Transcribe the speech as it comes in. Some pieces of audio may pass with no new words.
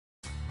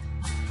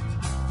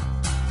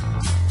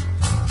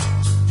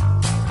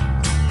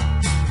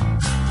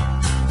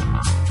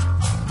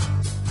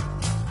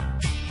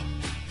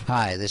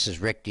Hi, this is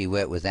Rick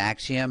DeWitt with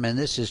Axiom, and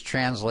this is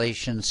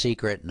translation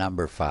secret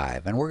number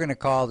 5. And we're going to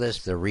call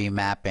this the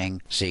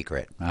remapping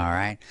secret, all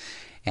right?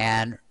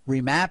 And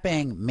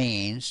remapping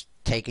means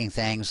taking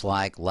things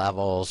like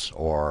levels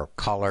or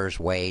colors,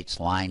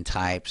 weights, line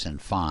types,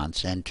 and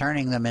fonts and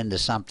turning them into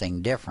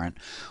something different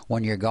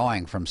when you're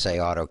going from, say,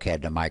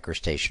 AutoCAD to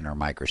MicroStation or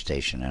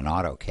MicroStation and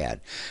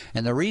AutoCAD.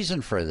 And the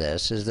reason for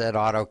this is that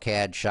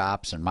AutoCAD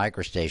shops and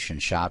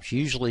MicroStation shops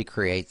usually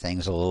create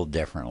things a little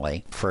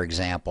differently. For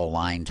example,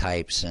 line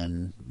types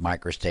in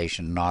MicroStation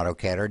and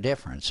AutoCAD are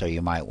different, so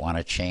you might want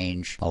to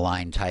change a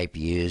line type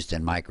used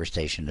in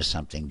MicroStation to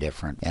something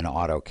different in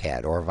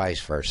AutoCAD, or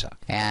vice versa.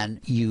 And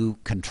you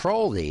control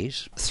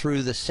these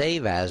through the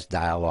Save As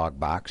dialog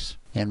box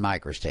in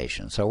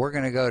MicroStation. So we're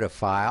going to go to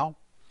File,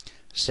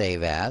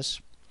 Save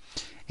As,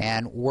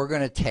 and we're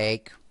going to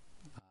take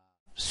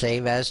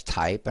Save As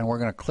Type, and we're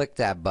going to click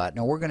that button,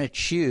 and we're going to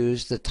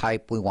choose the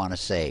type we want to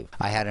save.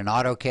 I had an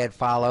AutoCAD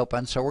file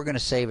open, so we're going to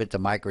save it to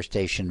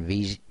MicroStation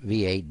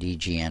V8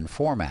 DGN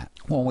format.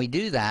 When we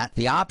do that,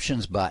 the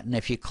Options button,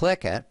 if you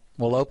click it,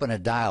 will open a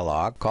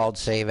dialog called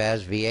Save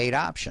As V8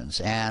 Options,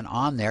 and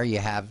on there you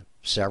have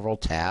several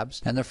tabs,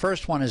 and the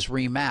first one is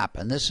Remap,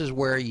 and this is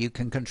where you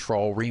can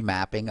control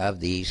remapping of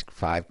these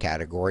 5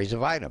 categories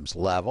of items: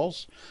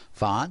 levels,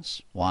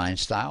 fonts, line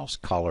styles,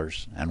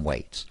 colors, and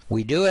weights.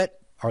 We do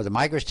it, or the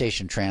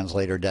MicroStation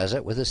translator does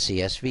it, with a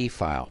CSV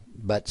file.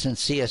 But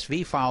since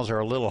CSV files are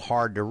a little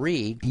hard to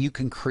read, you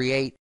can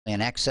create an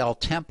Excel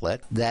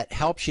template that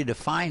helps you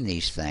define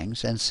these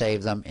things and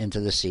save them into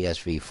the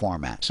CSV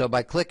format. So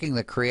by clicking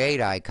the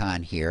Create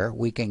icon here,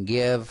 we can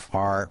give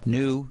our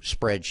new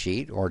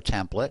spreadsheet or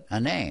template a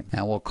name,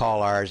 and we'll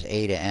call ours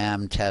A to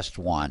M Test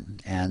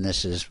 1, and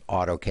this is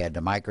AutoCAD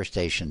to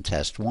MicroStation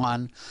Test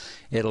 1.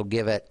 It'll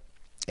give it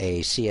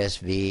a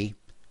CSV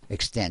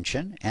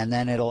extension, and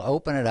then it'll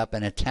open it up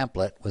in a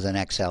template with an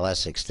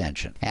XLS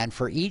extension. And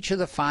for each of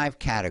the 5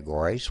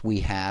 categories,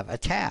 we have a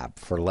tab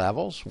for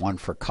levels, one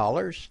for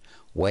colors,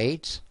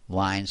 weights,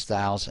 line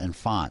styles, and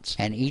fonts.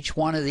 And each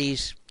one of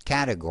these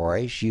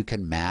categories you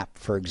can map,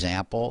 for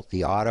example,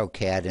 the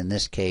AutoCAD, in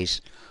this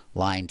case,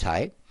 line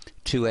type,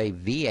 to a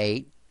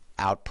V8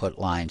 output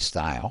line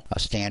style, a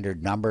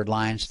standard numbered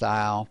line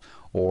style,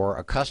 or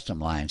a custom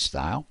line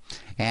style.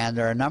 And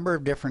there are a number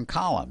of different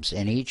columns.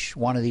 In each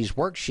one of these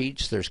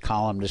worksheets, there's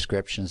column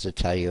descriptions that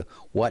tell you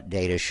what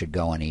data should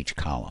go in each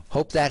column.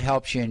 Hope that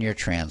helps you in your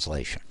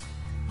translation.